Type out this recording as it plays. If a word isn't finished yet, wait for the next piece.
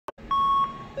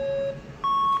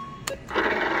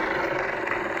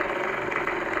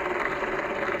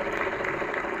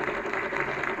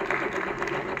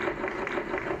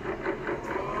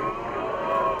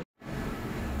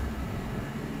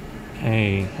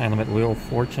Limit Wheel of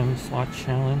Fortune slot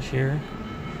challenge here.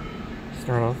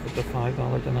 Start off with the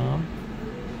 $5 denom.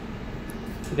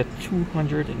 We got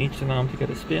 200 in each denom to get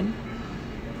a spin.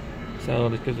 So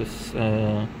this gives us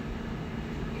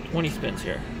 20 spins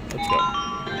here. Let's go.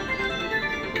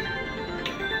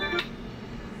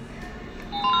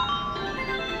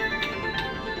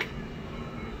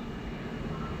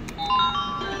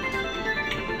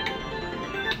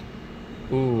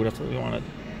 Ooh, that's what we wanted.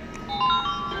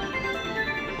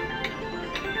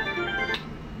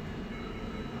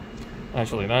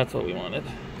 Actually, that's what we wanted.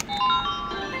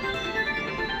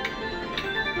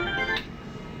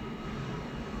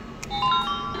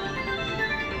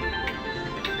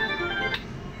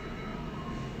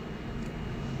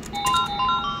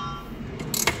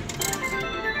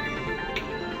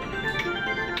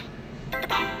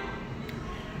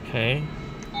 Okay.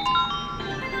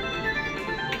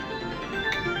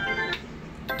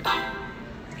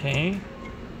 Okay.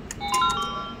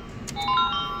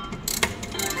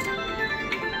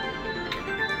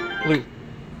 Blue.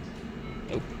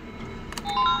 Nope.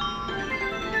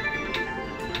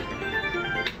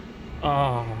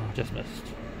 Oh, just missed.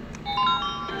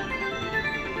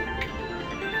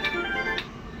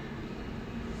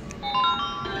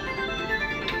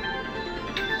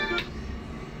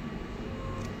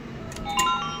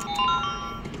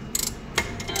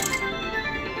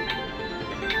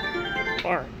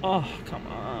 Bar. Oh, come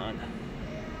on.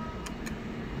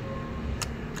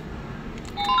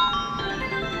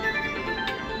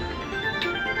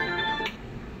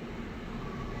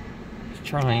 Just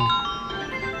trying.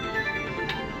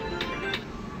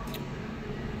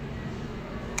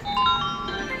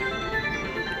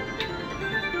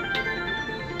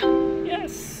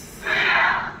 Yes.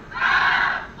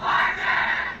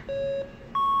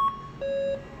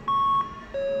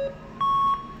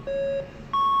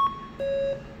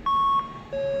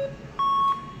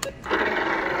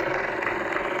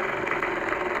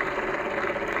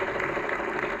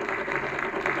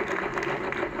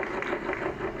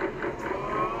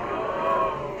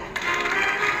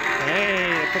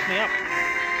 Pick me up.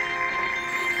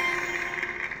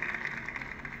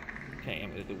 Okay,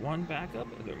 I'm gonna do one backup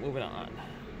and then moving on.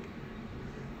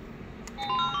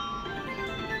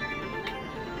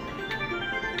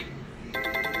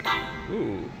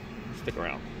 Ooh, stick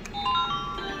around.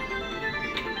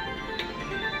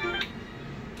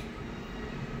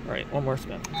 Alright, one more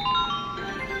spin.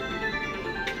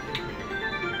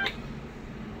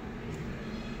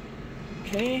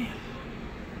 Okay.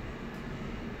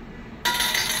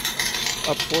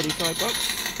 Up 45 bucks.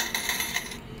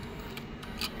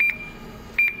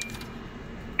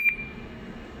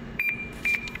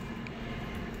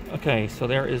 Okay, so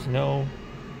there is no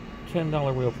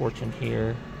 $10 Wheel of Fortune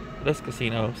here for this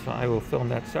casino, so I will film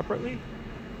that separately,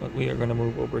 but we are going to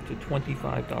move over to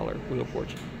 $25 Wheel of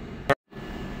Fortune.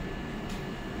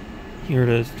 Here it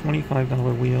is,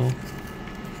 $25 wheel.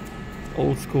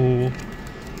 Old school.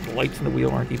 The lights in the wheel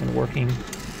aren't even working.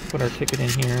 Put our ticket in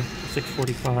here,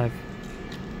 $6.45.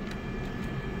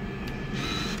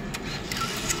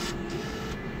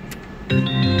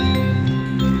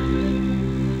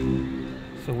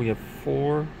 So we have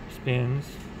 4 spins.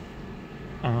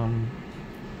 We're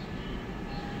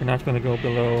not going to go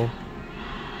below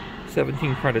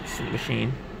 17 credits in the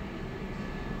machine.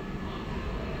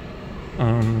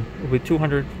 It'll be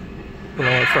 200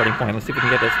 below our starting point. Let's see if we can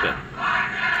get that spin.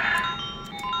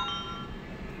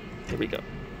 Here we go.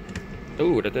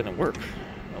 Oh, that didn't work.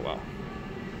 Oh well.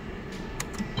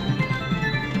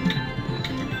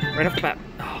 Right off the bat.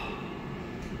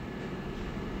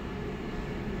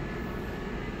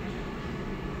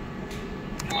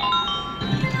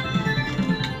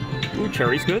 Ooh,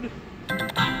 cherry's good.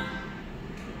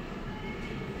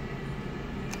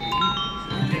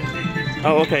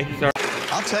 Oh, okay, sorry.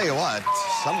 I'll tell you what,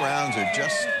 some rounds are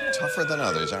just tougher than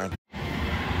others, aren't they?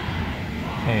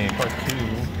 Okay, part 2.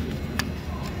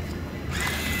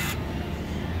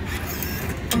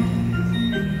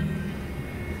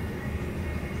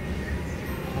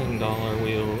 $10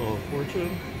 Wheel of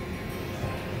Fortune.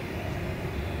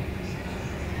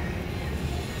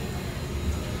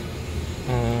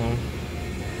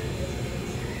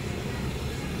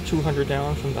 $200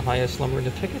 down from the highest number in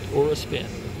the ticket, or a spin.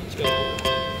 Let's go.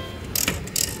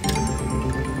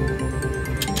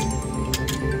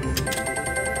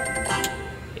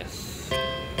 Yes.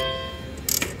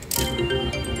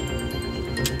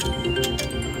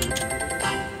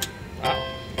 Wow,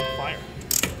 fire.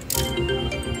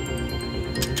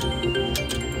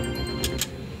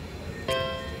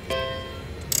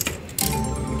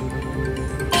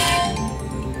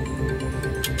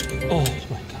 Oh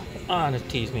my god. trying to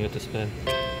tease me with the spin.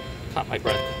 Caught my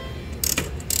breath.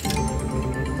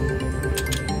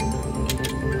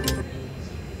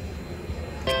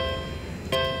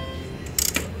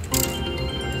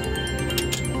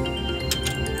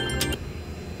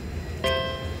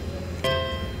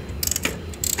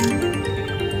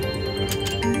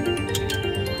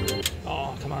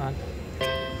 Oh, come on.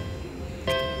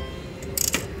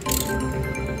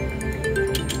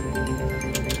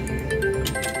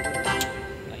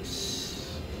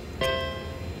 Nice.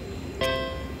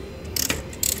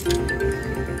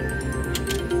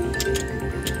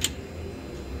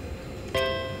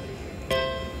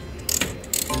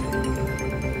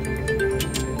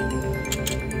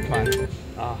 Come on.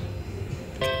 Ah.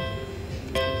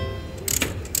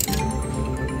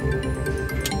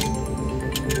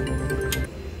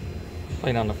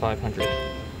 Playing on the 500.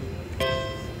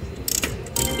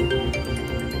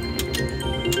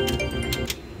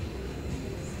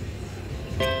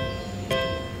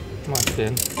 Come on,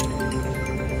 spin.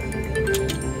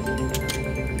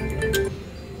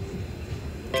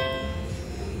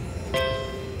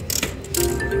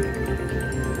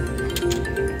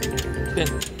 Spin.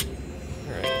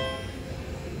 Alright.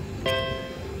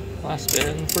 Last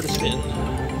spin for the spin.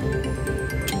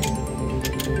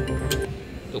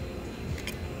 Nope.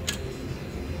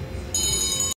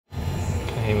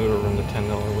 Okay, we will run the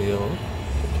 $10 wheel.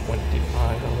 $25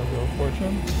 wheel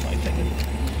fortune. My ticket.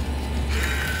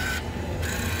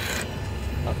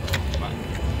 Uh-oh, come on.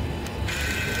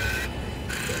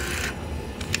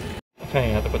 Okay,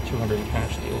 I have to put 200 in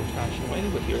cash the old-fashioned way,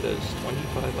 but here it is.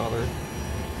 $25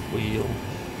 wheel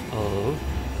of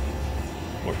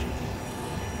fortune.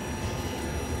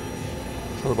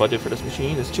 So the budget for this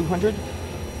machine is 200.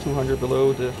 200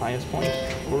 below the highest point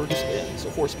for the spin. So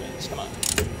 4 spins, come on.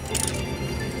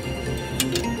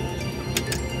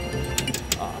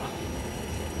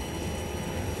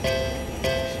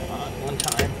 Come on, one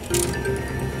time.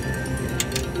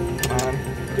 Come on,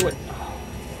 do it.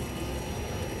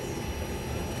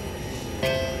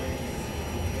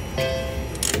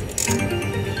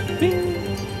 Bing,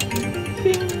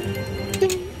 bing,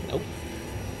 bing. Nope.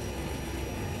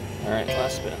 All right,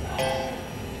 last spin.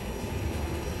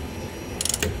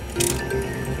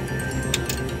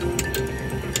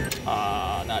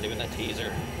 Not even a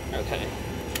teaser. Okay.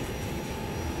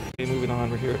 Okay, moving on,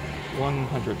 we're here at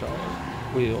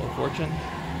 $100 wheel of fortune.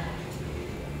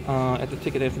 At the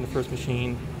ticket in from the first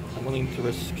machine, I'm willing to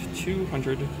risk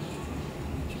 200 to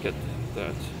get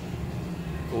that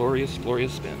glorious,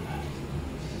 glorious spin.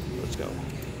 Let's go.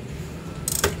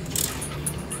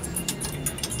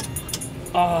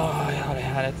 Oh, I thought I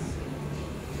had it.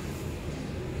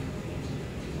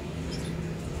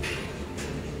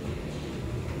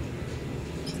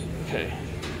 Okay,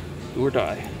 do or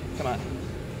die. Come on.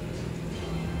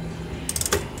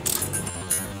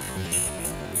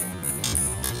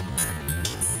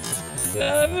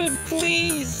 Seven,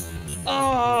 please.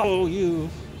 Oh, you.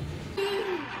 Get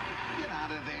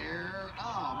out of there.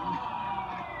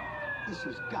 This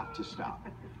has got to stop.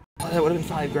 That would have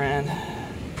been $5 grand.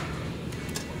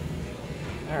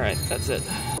 All right, that's it.